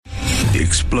The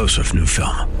explosive new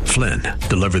film, Flynn,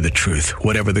 deliver the truth,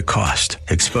 whatever the cost,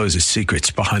 exposes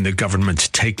secrets behind the government's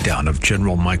takedown of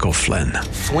General Michael Flynn.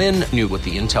 Flynn knew what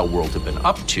the intel world had been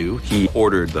up to. He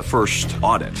ordered the first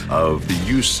audit of the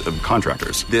use of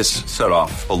contractors. This set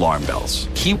off alarm bells.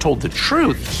 He told the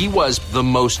truth. He was the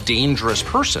most dangerous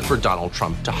person for Donald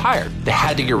Trump to hire. They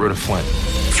had to get rid of Flynn.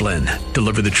 Flynn,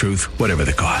 deliver the truth, whatever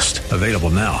the cost. Available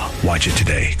now. Watch it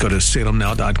today. Go to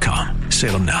salemnow.com.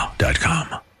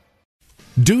 salemnow.com.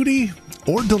 Duty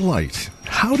or delight?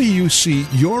 How do you see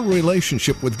your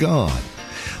relationship with God?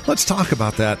 Let's talk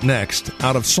about that next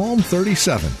out of Psalm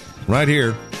 37, right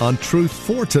here on Truth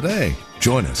for Today.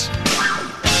 Join us.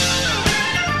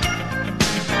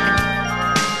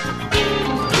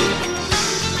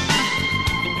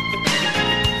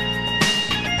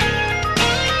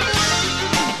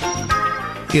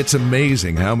 It's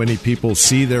amazing how many people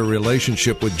see their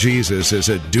relationship with Jesus as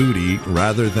a duty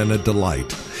rather than a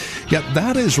delight. Yet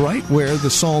that is right where the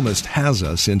psalmist has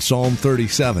us in Psalm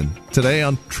 37. Today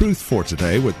on Truth for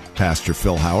Today with Pastor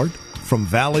Phil Howard from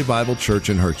Valley Bible Church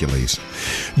in Hercules.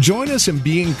 Join us and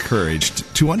be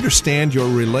encouraged to understand your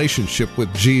relationship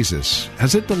with Jesus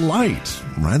as a delight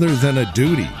rather than a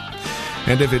duty.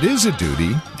 And if it is a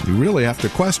duty, you really have to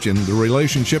question the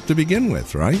relationship to begin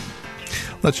with, right?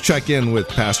 Let's check in with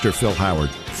Pastor Phil Howard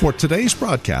for today's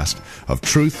broadcast of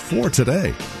Truth for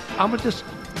Today. I'm going to just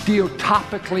deal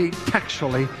topically,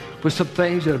 textually, with some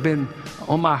things that have been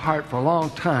on my heart for a long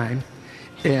time.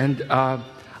 And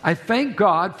I thank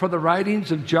God for the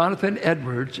writings of Jonathan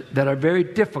Edwards that are very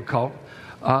difficult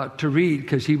to read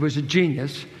because he was a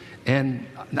genius, and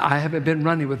I haven't been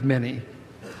running with many.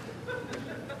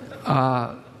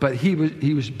 But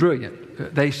he was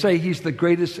brilliant. They say he's the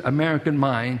greatest American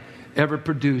mind ever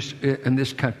produced in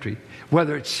this country.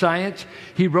 Whether it's science,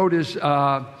 he wrote his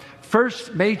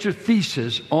first major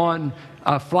thesis on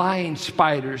flying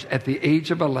spiders at the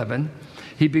age of 11.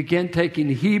 He began taking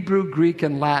Hebrew, Greek,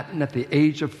 and Latin at the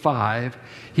age of 5.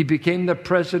 He became the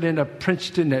president of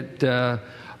Princeton at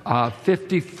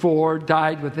 54,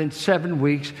 died within 7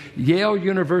 weeks. Yale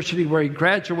University, where he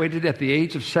graduated at the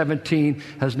age of 17,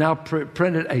 has now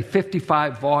printed a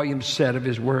 55-volume set of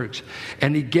his works.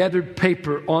 And he gathered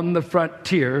paper on the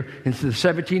frontier into the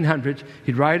 1700s.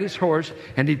 He'd ride his horse,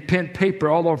 and he'd pen paper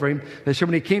all over him. They said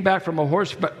when he came back from a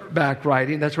horseback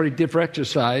riding, that's what he did for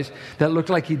exercise, that looked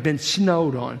like he'd been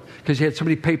snowed on because he had so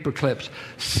many paper clips.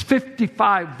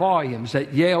 55 volumes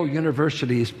that Yale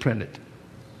University has printed.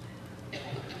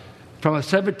 From a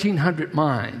 1700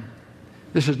 mind.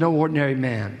 This is no ordinary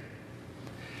man.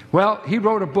 Well, he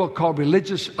wrote a book called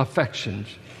Religious Affections.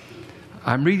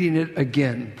 I'm reading it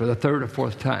again for the third or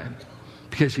fourth time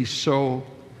because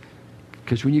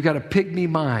because when you got a pygmy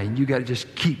mind, you got to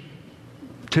just keep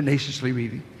tenaciously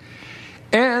reading.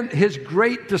 And his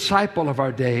great disciple of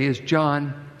our day is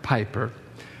John Piper,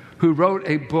 who wrote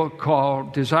a book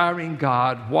called Desiring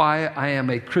God, Why I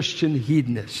Am a Christian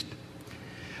Hedonist.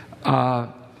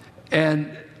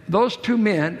 And those two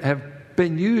men have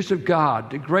been used of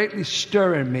God to greatly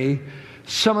stir in me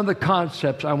some of the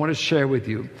concepts I want to share with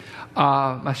you.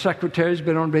 My secretary's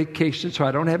been on vacation, so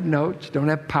I don't have notes, don't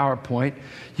have PowerPoint.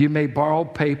 You may borrow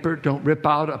paper, don't rip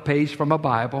out a page from a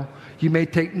Bible. You may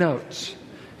take notes.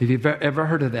 If you've ever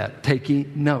heard of that,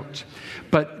 taking notes.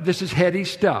 But this is heady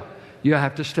stuff. You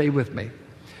have to stay with me.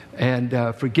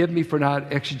 And forgive me for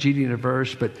not exegeting a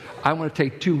verse, but I want to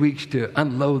take 2 weeks to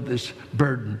unload this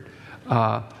burden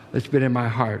that's been in my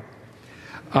heart.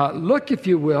 Look, if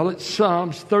you will, at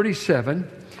Psalms 37,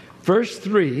 verse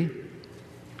 3.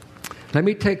 Let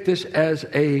me take this as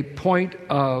a point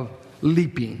of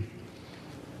leaping.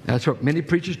 That's what many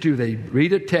preachers do. They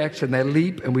read a text and they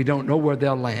leap, and we don't know where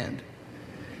they'll land.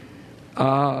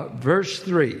 Verse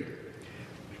 3.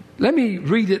 Let me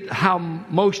read it how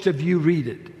most of you read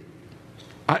it.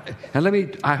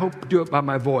 I hope to do it by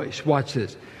my voice. Watch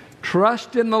this.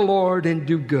 Trust in the Lord and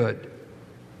do good.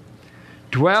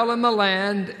 Dwell in the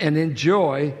land and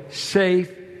enjoy safe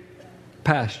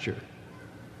pasture.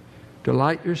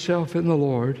 Delight yourself in the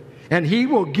Lord, and He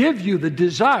will give you the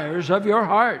desires of your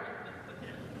heart.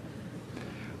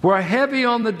 We're heavy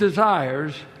on the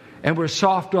desires, and we're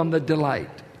soft on the delight.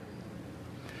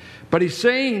 But He's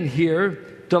saying here,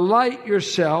 delight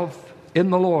yourself in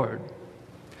the Lord.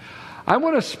 I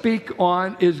want to speak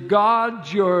on, is God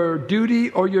your duty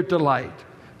or your delight?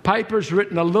 Piper's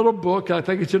written a little book, I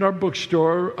think it's in our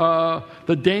bookstore,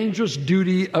 The Dangerous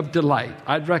Duty of Delight.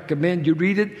 I'd recommend you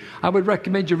read it. I would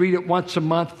recommend you read it once a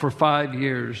month for 5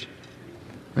 years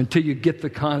until you get the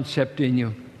concept in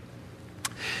you.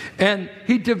 And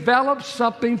he developed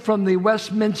something from the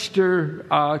Westminster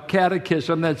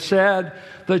Catechism that said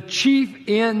the chief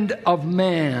end of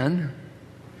man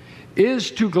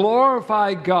is to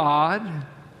glorify God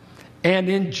and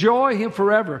enjoy Him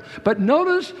forever. But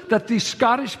notice that the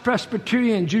Scottish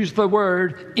Presbyterians use the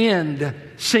word end,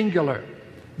 singular.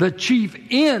 The chief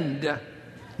end,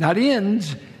 not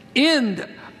ends, end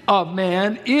of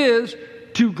man is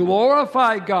to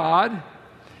glorify God,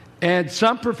 and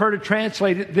some prefer to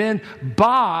translate it then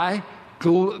by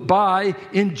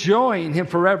enjoying Him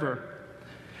forever.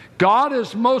 God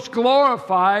is most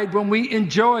glorified when we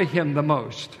enjoy Him the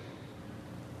most.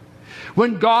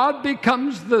 When God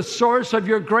becomes the source of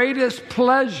your greatest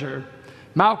pleasure,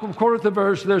 Malcolm quoted the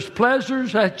verse, there's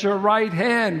pleasures at your right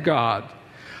hand, God.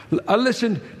 I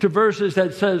listen to verses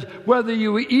that says, whether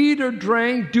you eat or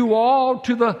drink, do all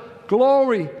to the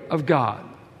glory of God.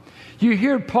 You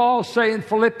hear Paul say in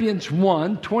Philippians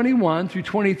 1:21 through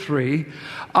 23,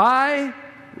 I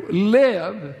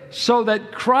live so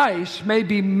that Christ may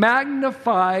be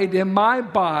magnified in my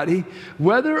body,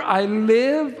 whether I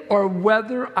live or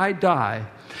whether I die.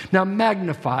 Now,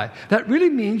 magnify. That really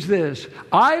means this.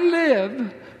 I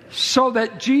live so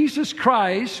that Jesus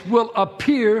Christ will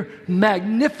appear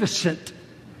magnificent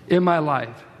in my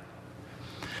life.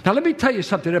 Now, let me tell you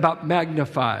something about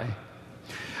magnify.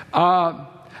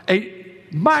 A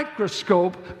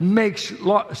microscope makes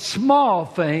small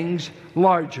things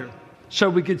larger, so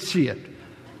we could see it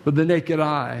with the naked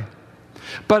eye.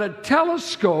 But a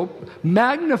telescope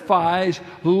magnifies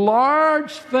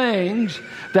large things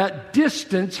that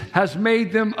distance has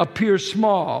made them appear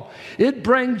small. It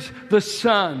brings the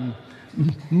sun,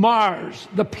 Mars,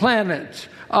 the planets,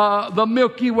 the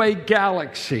Milky Way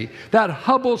galaxy. That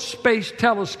Hubble Space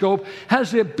Telescope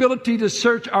has the ability to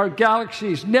search our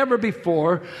galaxies never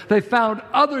before. They found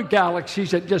other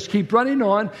galaxies that just keep running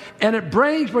on, and it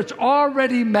brings what's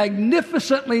already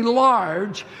magnificently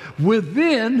large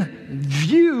within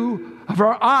view of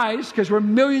our eyes, because we're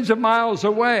millions of miles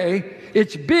away.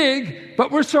 It's big,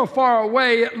 but we're so far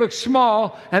away it looks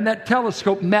small, and that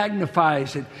telescope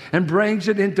magnifies it and brings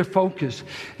it into focus.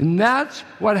 And that's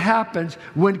what happens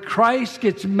when Christ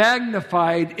gets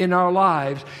magnified in our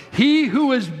lives. He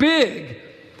who is big,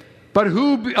 but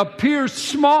who appears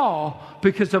small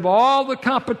because of all the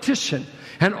competition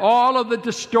and all of the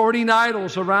distorting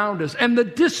idols around us and the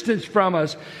distance from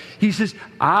us. He says,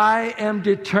 I am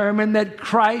determined that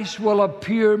Christ will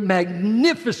appear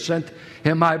magnificent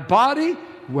in my body,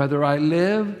 whether I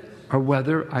live or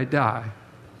whether I die.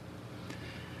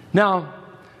 Now,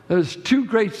 there's two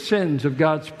great sins of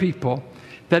God's people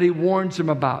that He warns them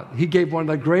about. He gave one of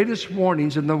the greatest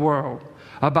warnings in the world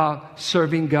about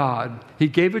serving God. He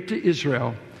gave it to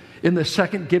Israel in the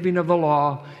second giving of the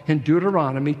law in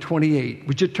Deuteronomy 28.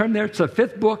 Would you turn there? It's the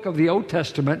 5th book of the Old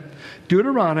Testament,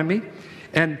 Deuteronomy.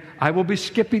 And I will be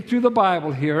skipping through the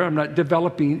Bible here. I'm not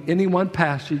developing any one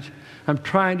passage. I'm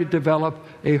trying to develop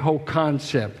a whole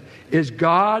concept. Is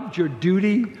God your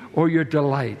duty or your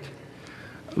delight?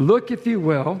 Look, if you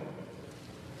will,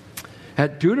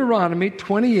 at Deuteronomy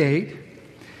 28.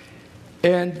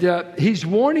 And He's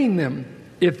warning them,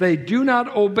 if they do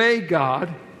not obey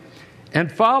God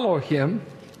and follow Him,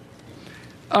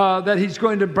 that He's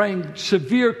going to bring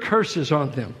severe curses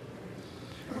on them.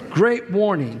 Great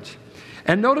warnings.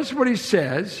 And notice what He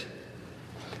says,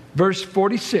 verse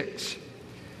 46.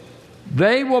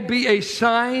 They will be a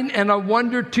sign and a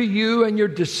wonder to you and your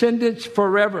descendants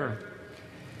forever,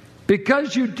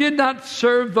 because you did not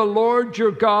serve the Lord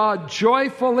your God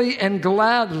joyfully and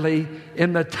gladly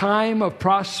in the time of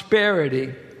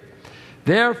prosperity.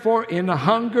 Therefore, in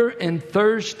hunger and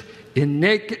thirst, in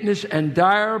nakedness and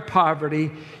dire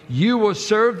poverty, you will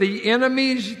serve the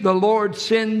enemies the Lord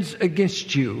sends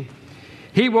against you.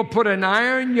 He will put an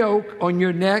iron yoke on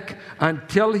your neck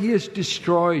until He has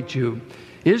destroyed you.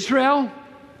 Israel,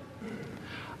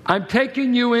 I'm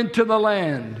taking you into the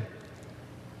land.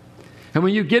 And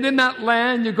when you get in that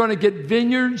land, you're going to get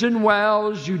vineyards and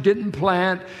wells you didn't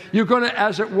plant. You're going to,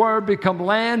 as it were, become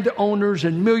landowners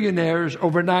and millionaires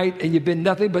overnight, and you've been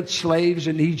nothing but slaves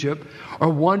in Egypt or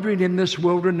wandering in this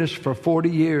wilderness for 40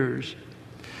 years.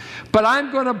 But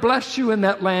I'm going to bless you in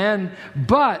that land.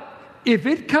 But if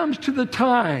it comes to the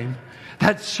time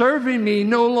that serving me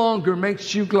no longer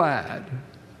makes you glad,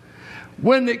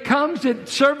 when it comes that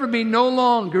serving me no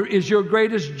longer is your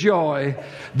greatest joy,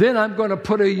 then I'm going to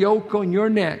put a yoke on your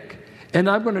neck and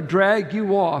I'm going to drag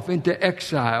you off into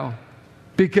exile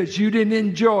because you didn't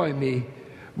enjoy me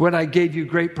when I gave you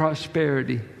great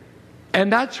prosperity.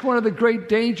 And that's one of the great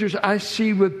dangers I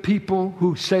see with people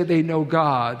who say they know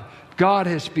God. God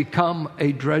has become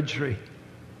a drudgery.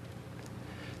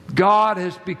 God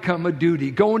has become a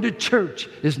duty. Going to church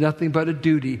is nothing but a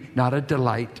duty, not a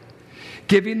delight.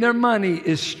 Giving their money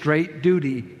is straight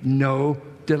duty, no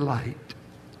delight.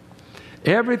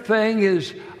 Everything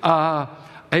is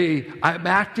I'm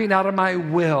acting out of my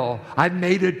will. I've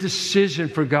made a decision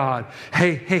for God.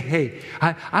 Hey.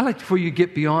 I like for you to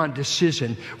get beyond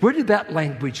decision. Where did that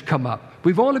language come up?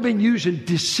 We've only been using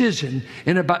decision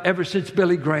ever since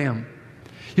Billy Graham.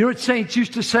 You know what saints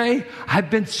used to say? I've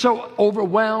been so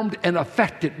overwhelmed and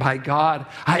affected by God,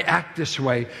 I act this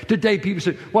way. Today people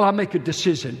say, well, I'll make a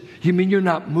decision. You mean you're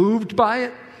not moved by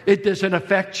it? It doesn't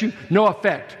affect you? No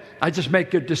effect. I just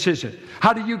make a decision.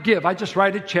 How do you give? I just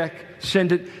write a check,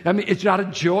 send it. I mean, it's not a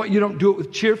joy. You don't do it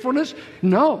with cheerfulness?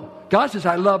 No. God says,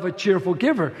 I love a cheerful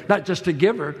giver, not just a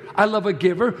giver. I love a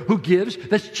giver who gives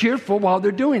that's cheerful while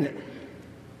they're doing it.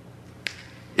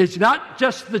 It's not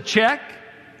just the check.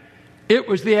 It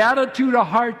was the attitude of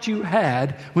heart you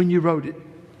had when you wrote it.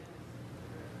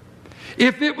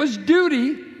 If it was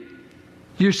duty,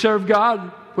 you serve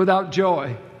God without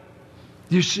joy.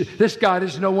 This God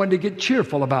is no one to get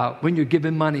cheerful about when you're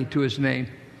giving money to His name.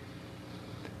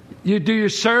 Do you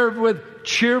serve with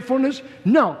cheerfulness?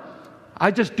 No.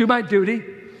 I just do my duty.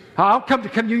 I'll come to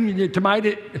communion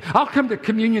tonight. I'll come to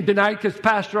communion tonight because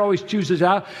pastor always chooses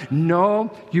out.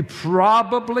 No, you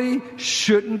probably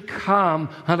shouldn't come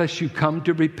unless you come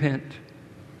to repent.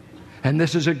 And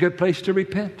this is a good place to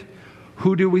repent.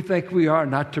 Who do we think we are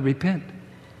not to repent?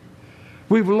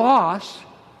 We've lost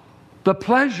the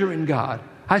pleasure in God.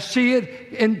 I see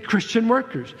it in Christian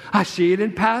workers. I see it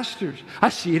in pastors. I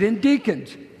see it in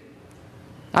deacons.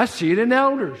 I see it in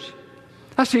elders.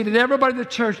 I see it in everybody in the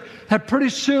church that pretty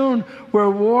soon we're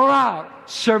wore out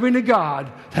serving a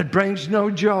God that brings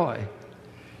no joy.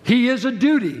 He is a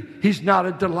duty. He's not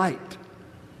a delight.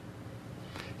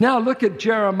 Now look at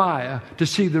Jeremiah to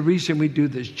see the reason we do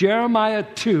this. Jeremiah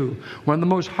 2, one of the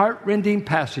most heart-rending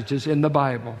passages in the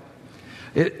Bible.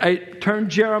 It turned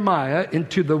Jeremiah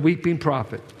into the weeping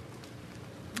prophet.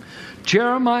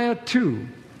 Jeremiah 2,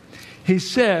 he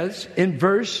says in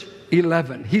verse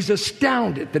 11, he's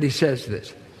astounded that he says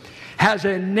this. Has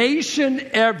a nation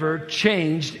ever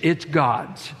changed its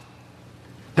gods?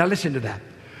 Now listen to that.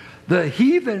 The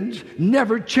heathens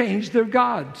never changed their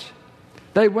gods.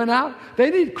 They went out.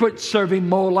 They didn't quit serving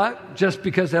Molech just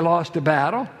because they lost a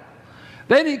battle.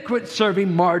 They didn't quit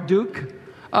serving Marduk.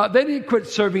 They didn't quit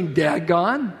serving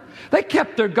Dagon. They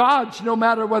kept their gods no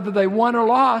matter whether they won or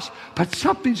lost. But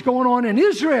something's going on in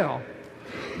Israel.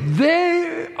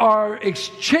 They are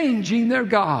exchanging their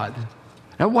God.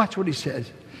 Now watch what he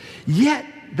says. Yet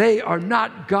they are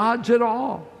not gods at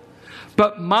all.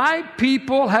 But my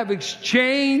people have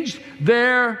exchanged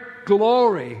their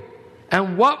glory.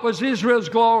 And what was Israel's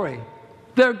glory?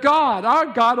 Their God. Our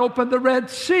God opened the Red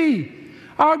Sea.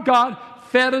 Our God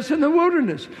fed us in the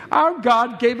wilderness. Our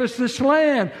God gave us this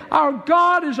land. Our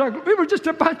God is we were just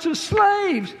a bunch of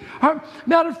slaves.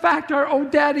 Matter of fact, our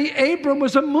old daddy Abram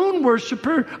was a moon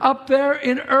worshiper up there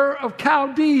in Ur of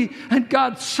Chaldee, and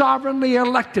God sovereignly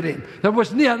elected him. There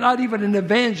was not even an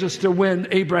evangelist to win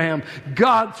Abraham.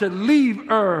 God said, leave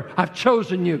Ur. I've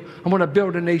chosen you. I'm going to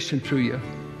build a nation through you.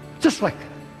 Just like that.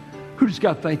 Who does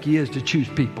God think He is to choose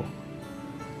people?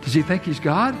 Does He think He's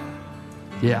God?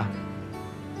 Yeah.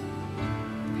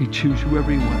 He chooses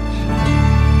whoever He wants.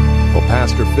 Well,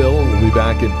 Pastor Phil will be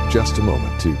back in just a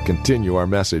moment to continue our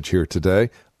message here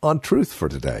today on Truth for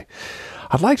Today.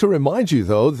 I'd like to remind you,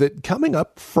 though, that coming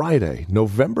up Friday,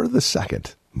 November the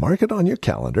 2nd, mark it on your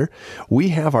calendar, we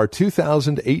have our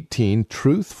 2018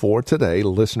 Truth for Today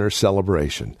listener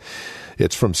celebration.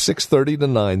 It's from 6:30 to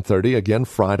 9:30, again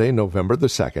Friday, November the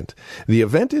 2nd. The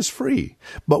event is free,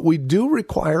 but we do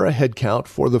require a head count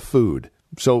for the food.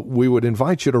 So we would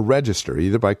invite you to register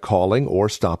either by calling or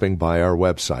stopping by our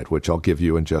website, which I'll give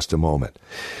you in just a moment.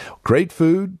 Great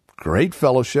food, great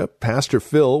fellowship. Pastor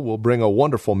Phil will bring a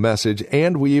wonderful message,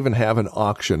 and we even have an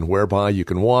auction whereby you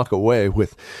can walk away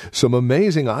with some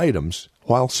amazing items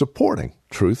while supporting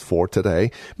Truth for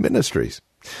Today Ministries.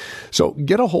 So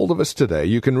get a hold of us today.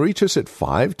 You can reach us at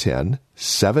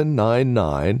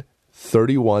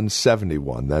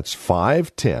 510-799-3171. That's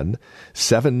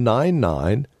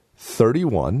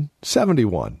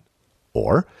 510-799-3171.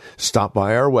 Or stop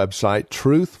by our website,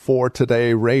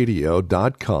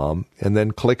 truthfortodayradio.com, and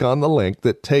then click on the link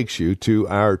that takes you to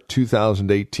our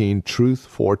 2018 Truth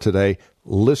for Today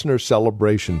Listener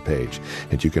Celebration page.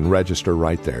 And you can register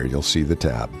right there. You'll see the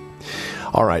tab.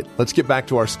 All right, let's get back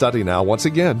to our study now. Once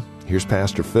again, here's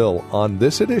Pastor Phil on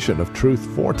this edition of Truth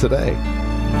for Today.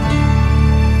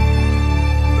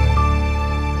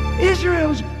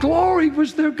 Israel's glory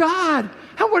was their God.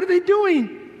 And what are they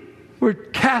doing? We're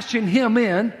cashing Him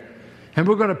in And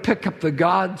we're going to pick up the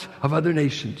gods of other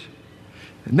nations.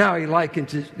 Now he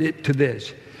likens it to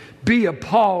this. Be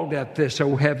appalled at this,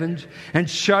 O heavens, and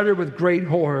shudder with great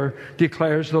horror,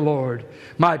 declares the Lord.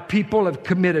 My people have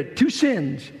committed 2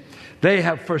 sins. They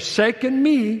have forsaken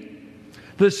me,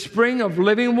 the spring of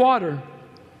living water.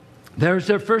 There's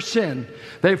their first sin.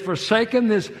 They've forsaken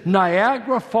this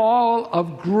Niagara Fall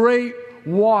of great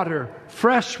water,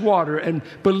 fresh water. And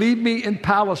believe me, in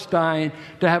Palestine,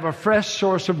 to have a fresh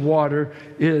source of water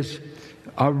is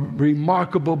a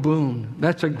remarkable boon.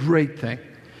 That's a great thing.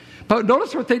 But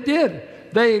notice what they did.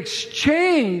 They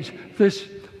exchanged this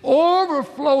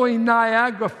overflowing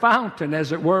Niagara fountain,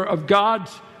 as it were, of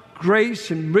God's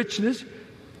grace and richness.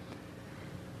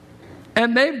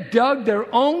 And they've dug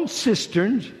their own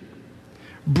cisterns,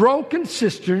 broken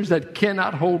cisterns that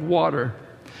cannot hold water.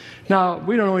 Now,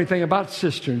 we don't know anything about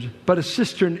cisterns, but a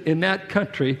cistern in that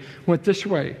country went this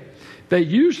way. They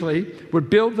usually would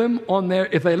build them on their,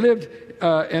 if they lived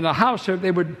in a house there,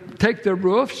 they would take their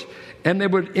roofs and they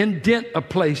would indent a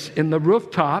place in the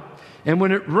rooftop. And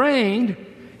when it rained,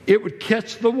 it would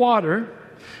catch the water.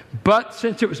 But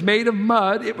since it was made of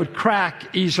mud, it would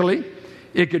crack easily.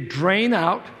 It could drain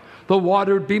out. The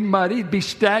water would be muddy, be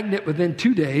stagnant within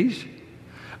 2 days.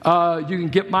 You can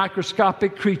get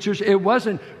microscopic creatures. It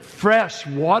wasn't fresh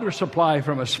water supply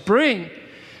from a spring. It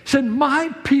said, my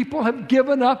people have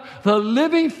given up the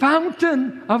living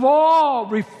fountain of all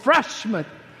refreshment.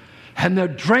 And they're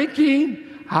drinking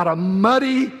out of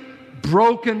muddy,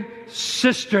 broken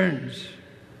cisterns.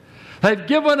 They've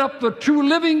given up the true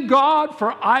living God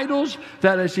for idols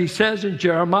that, as he says in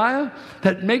Jeremiah,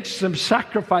 that makes them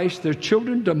sacrifice their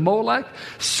children to Molech.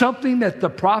 Something that the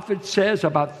prophet says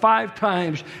about 5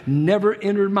 times never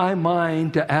entered my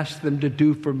mind to ask them to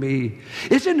do for me.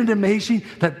 Isn't it amazing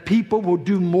that people will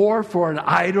do more for an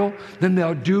idol than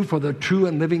they'll do for the true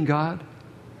and living God?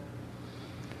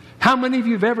 How many of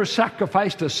you have ever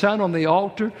sacrificed a son on the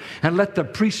altar and let the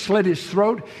priest slit his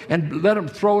throat and let him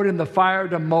throw it in the fire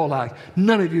to Moloch?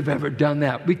 None of you have ever done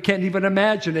that. We can't even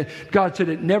imagine it. God said,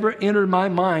 it never entered my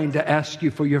mind to ask you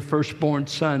for your firstborn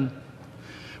son.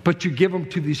 But you give them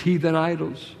to these heathen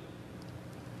idols.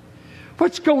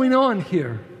 What's going on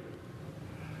here?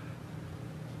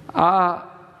 God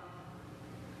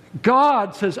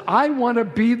says, I want to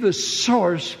be the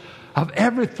source of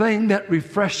everything that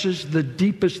refreshes the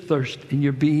deepest thirst in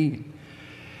your being.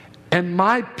 And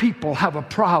my people have a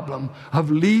problem of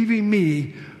leaving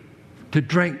me to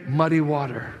drink muddy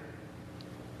water.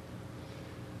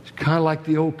 It's kind of like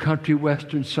the old country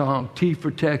western song, T for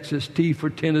Texas, T for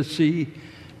Tennessee,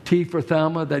 T for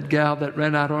Thelma, that gal that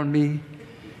ran out on me.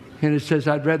 And it says,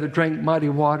 I'd rather drink muddy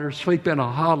water, sleep in a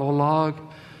hollow log,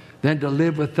 than to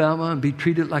live with Thelma and be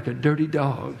treated like a dirty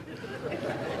dog.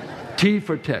 T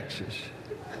for Texas.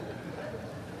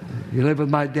 You live with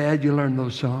my dad, you learn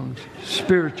those songs.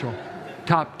 Spiritual,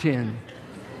 top 10.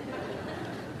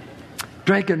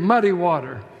 Drinking muddy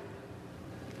water.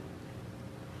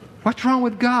 What's wrong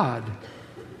with God?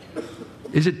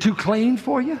 Is it too clean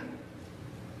for you?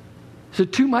 Is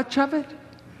it too much of it?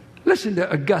 Listen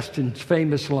to Augustine's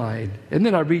famous line. And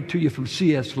then I read to you from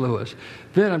C.S. Lewis.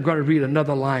 Then I'm going to read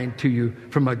another line to you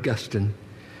from Augustine.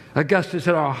 Augustine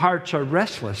said, our hearts are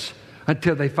restless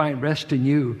until they find rest in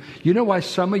you. You know why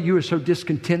some of you are so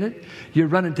discontented? You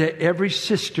run into every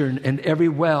cistern and every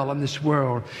well in this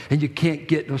world, and you can't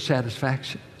get no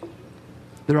satisfaction.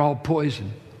 They're all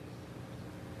poison.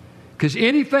 Because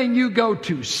anything you go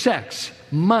to, sex,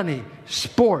 money,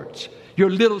 sports, your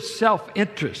little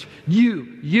self-interest,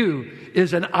 you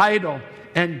is an idol,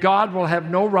 and God will have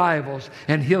no rivals,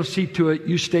 and He'll see to it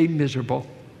you stay miserable.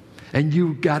 And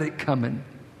you got it coming.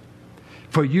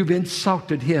 For you've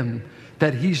insulted Him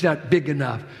that He's not big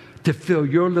enough to fill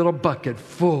your little bucket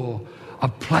full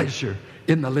of pleasure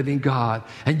in the living God.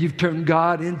 And you've turned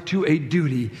God into a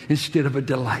duty instead of a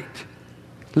delight.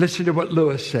 Listen to what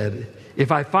Lewis said.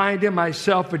 If I find in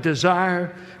myself a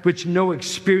desire which no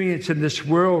experience in this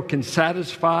world can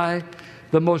satisfy,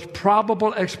 the most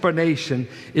probable explanation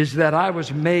is that I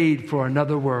was made for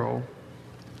another world.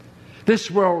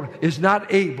 This world is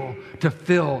not able to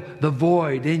fill the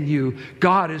void in you.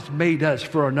 God has made us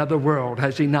for another world,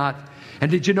 has He not? And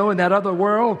did you know in that other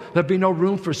world, there'd be no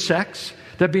room for sex?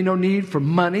 There'd be no need for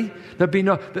money. We're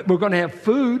going to have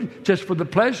food just for the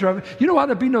pleasure of it. You know why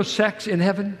there'd be no sex in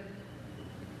heaven?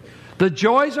 The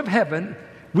joys of heaven,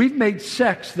 we've made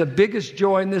sex the biggest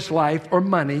joy in this life, or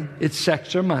money. It's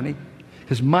sex or money.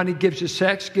 Because money gives you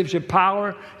sex, gives you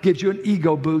power, gives you an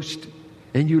ego boost,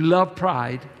 and you love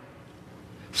pride.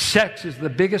 Sex is the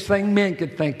biggest thing men can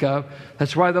think of.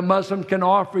 That's why the Muslim can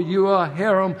offer you a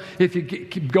harem if you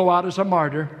go out as a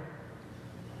martyr.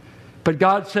 But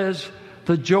God says,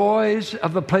 the joys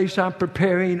of the place I'm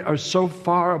preparing are so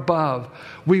far above.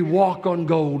 We walk on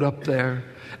gold up there.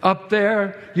 Up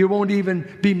there, you won't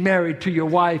even be married to your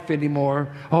wife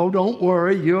anymore. Oh, don't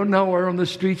worry. You'll know her on the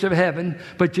streets of heaven,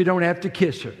 but you don't have to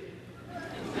kiss her.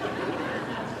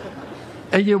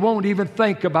 And you won't even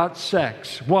think about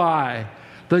sex. Why?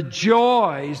 The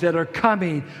joys that are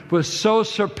coming will so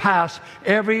surpass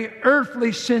every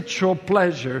earthly sensual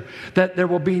pleasure that there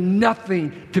will be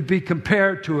nothing to be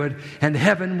compared to it. And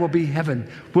heaven will be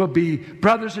heaven. We'll be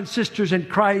brothers and sisters in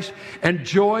Christ, and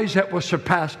joys that will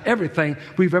surpass everything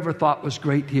we've ever thought was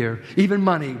great here. Even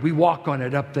money, we walk on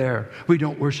it up there. We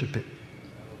don't worship it.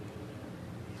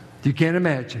 You can't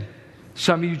imagine.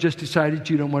 Some of you just decided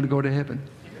you don't want to go to heaven.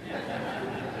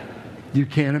 You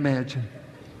can't imagine.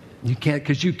 You can't,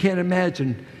 because you can't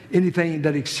imagine anything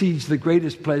that exceeds the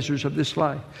greatest pleasures of this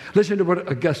life. Listen to what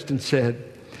Augustine said.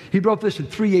 He wrote this in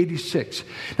 386.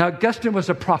 Now, Augustine was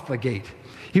a profligate.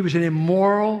 He was an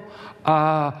immoral,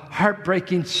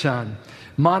 heartbreaking son.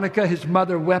 Monica, his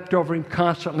mother, wept over him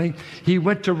constantly. He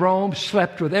went to Rome,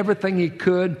 slept with everything he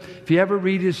could. If you ever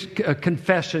read his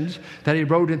confessions that he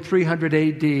wrote in 300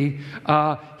 AD,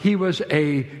 he was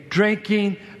a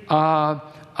drinking,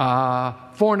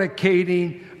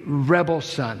 fornicating, rebel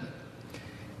son.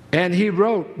 And he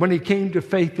wrote when he came to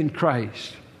faith in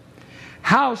Christ,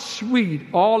 how sweet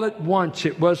all at once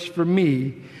it was for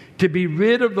me to be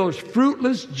rid of those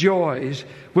fruitless joys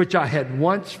which I had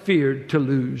once feared to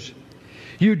lose.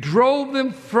 You drove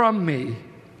them from me.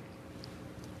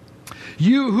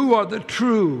 You who are the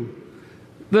true,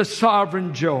 the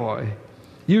sovereign joy.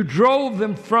 You drove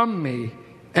them from me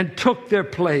and took their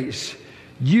place.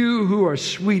 You who are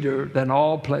sweeter than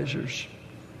all pleasures.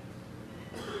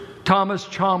 Thomas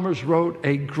Chalmers wrote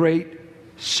a great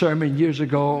sermon years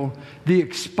ago, The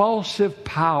Expulsive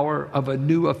Power of a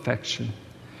New Affection.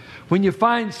 When you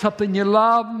find something you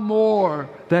love more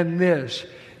than this,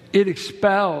 it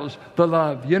expels the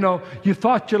love. You know, you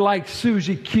thought you liked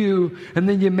Susie Q, and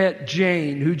then you met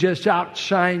Jane, who just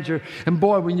outshines her. And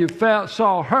boy, when you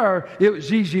saw her, it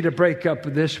was easy to break up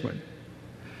with this one.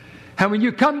 And when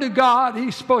you come to God,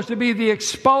 He's supposed to be the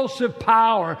expulsive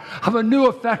power of a new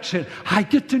affection. I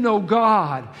get to know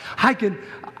God. I can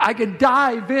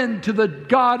dive into the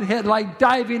Godhead like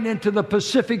diving into the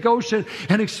Pacific Ocean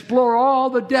and explore all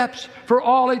the depths for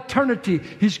all eternity.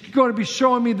 He's going to be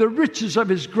showing me the riches of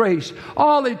His grace.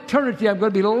 All eternity, I'm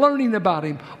going to be learning about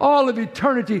Him. All of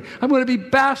eternity, I'm going to be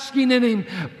basking in Him.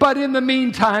 But in the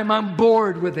meantime, I'm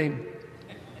bored with Him.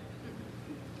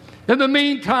 In the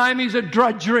meantime, He's a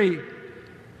drudgery.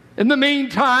 In the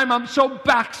meantime, I'm so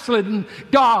backslidden.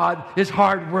 God is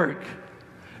hard work.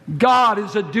 God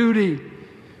is a duty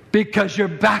because you're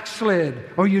backslid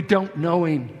or you don't know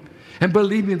Him. And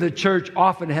believe me, the church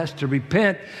often has to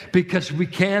repent because we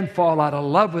can fall out of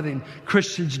love with Him.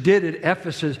 Christians did at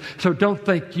Ephesus, so don't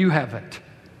think you haven't.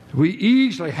 We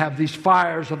easily have these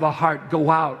fires of the heart go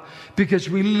out because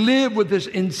we live with this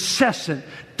incessant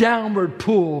downward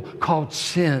pull called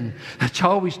sin that's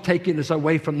always taking us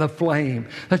away from the flame,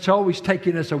 that's always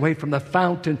taking us away from the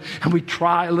fountain. And we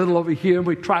try a little over here, and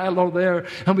we try a little there,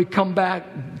 and we come back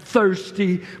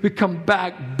thirsty, we come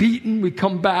back beaten, we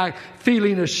come back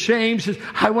feeling ashamed. Says,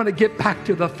 I want to get back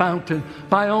to the fountain.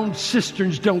 My own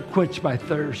cisterns don't quench my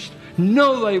thirst.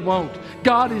 No, they won't.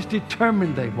 God is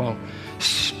determined they won't,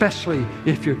 especially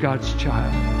if you're God's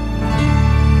child.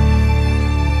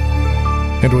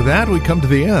 And with that, we come to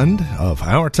the end of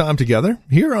our time together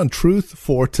here on Truth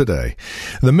for Today,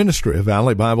 the ministry of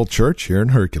Valley Bible Church here in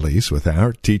Hercules with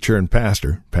our teacher and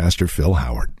pastor, Pastor Phil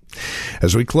Howard.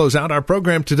 As we close out our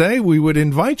program today, we would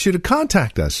invite you to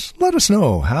contact us. Let us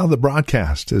know how the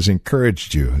broadcast has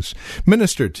encouraged you, has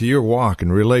ministered to your walk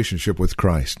and relationship with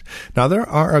Christ. Now, there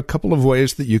are a couple of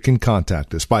ways that you can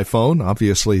contact us. By phone,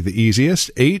 obviously the easiest,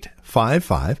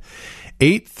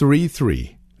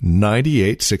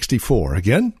 855-833-9864.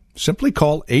 Again, simply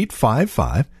call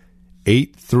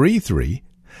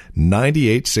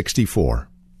 855-833-9864.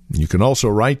 You can also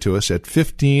write to us at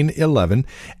 1511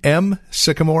 M.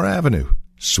 Sycamore Avenue,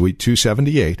 Suite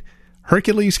 278,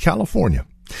 Hercules, California.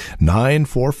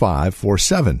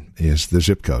 94547 is the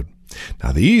zip code.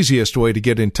 Now, the easiest way to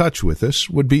get in touch with us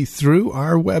would be through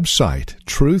our website,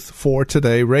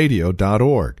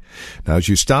 truthfortodayradio.org. Now, as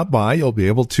you stop by, you'll be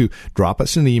able to drop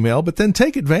us an email, but then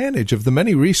take advantage of the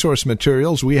many resource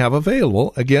materials we have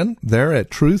available, again, there at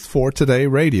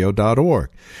truthfortodayradio.org.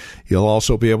 You'll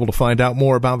also be able to find out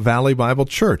more about Valley Bible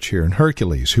Church here in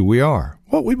Hercules, who we are,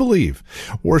 what we believe,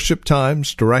 worship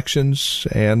times, directions,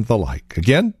 and the like.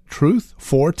 Again,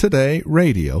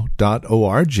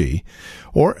 truthfortodayradio.org,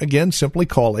 or again, simply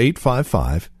call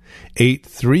 855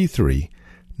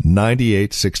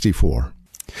 833-9864.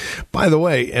 By the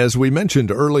way, as we mentioned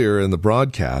earlier in the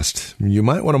broadcast, you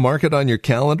might want to mark it on your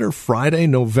calendar, Friday,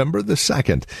 November the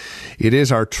 2nd. It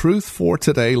is our Truth for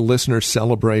Today listener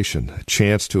celebration, a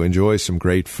chance to enjoy some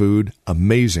great food,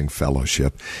 amazing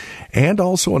fellowship, and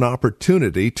also an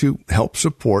opportunity to help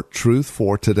support Truth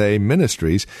for Today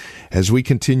ministries as we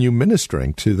continue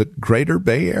ministering to the greater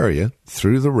Bay Area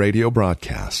through the radio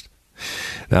broadcast.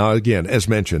 Now, again, as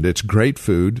mentioned, it's great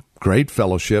food, great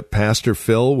fellowship. Pastor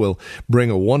Phil will bring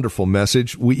a wonderful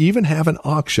message. We even have an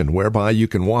auction whereby you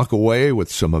can walk away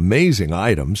with some amazing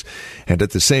items and at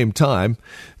the same time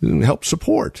help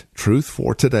support Truth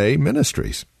for Today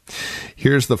ministries.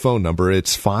 Here's the phone number.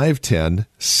 It's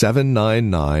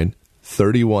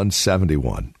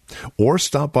 510-799-3171. Or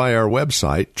stop by our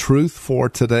website,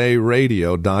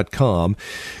 truthfortodayradio.com.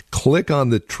 Click on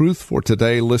the Truth for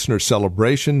Today Listener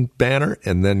Celebration banner,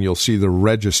 and then you'll see the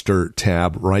Register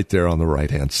tab right there on the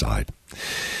right-hand side.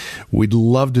 We'd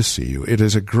love to see you. It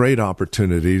is a great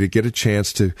opportunity to get a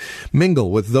chance to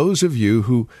mingle with those of you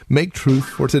who make Truth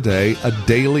for Today a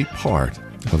daily part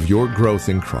of your growth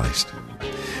in Christ.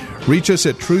 Reach us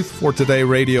at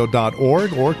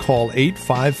truthfortodayradio.org or call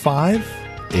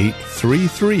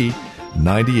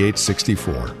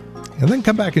 855-833-9864. And then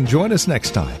come back and join us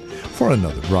next time for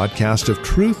another broadcast of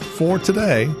Truth for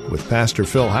Today with Pastor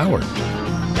Phil Howard.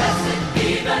 Blessed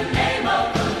be the name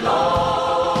of the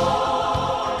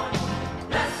Lord.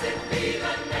 Blessed be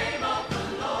the name of the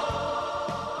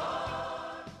Lord.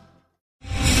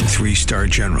 3-star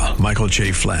General Michael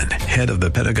J. Flynn, head of the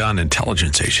Pentagon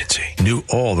Intelligence Agency, knew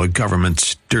all the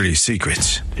government's dirty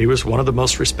secrets. He was one of the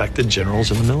most respected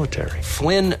generals in the military.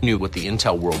 Flynn knew what the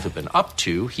intel world had been up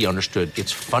to. He understood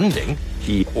its funding.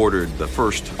 He ordered the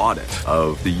first audit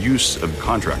of the use of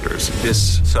contractors.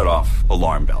 This set off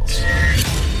alarm bells.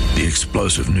 The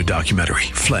explosive new documentary,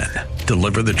 Flynn,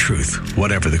 Deliver the Truth,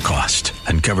 Whatever the Cost,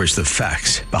 uncovers the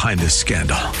facts behind this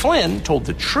scandal. Flynn told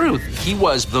the truth. He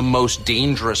was the most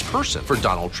dangerous person for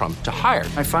Donald Trump to hire.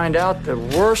 I find out the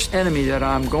worst enemy that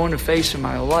I'm going to face in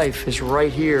my life is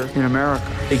right here in America.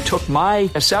 They took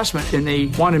my assessment and they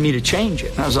wanted me to change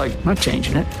it. And I was like, I'm not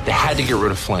changing it. They had to get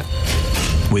rid of Flynn.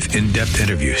 With in-depth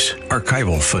interviews,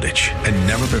 archival footage, and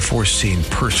never-before-seen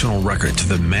personal records of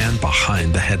the man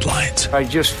behind the headlines. I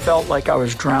just felt like I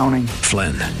was drowning.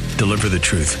 Flynn, Deliver the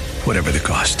Truth, Whatever the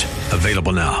Cost.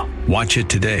 Available now. Watch it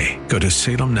today. Go to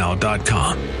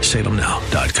salemnow.com.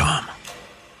 salemnow.com.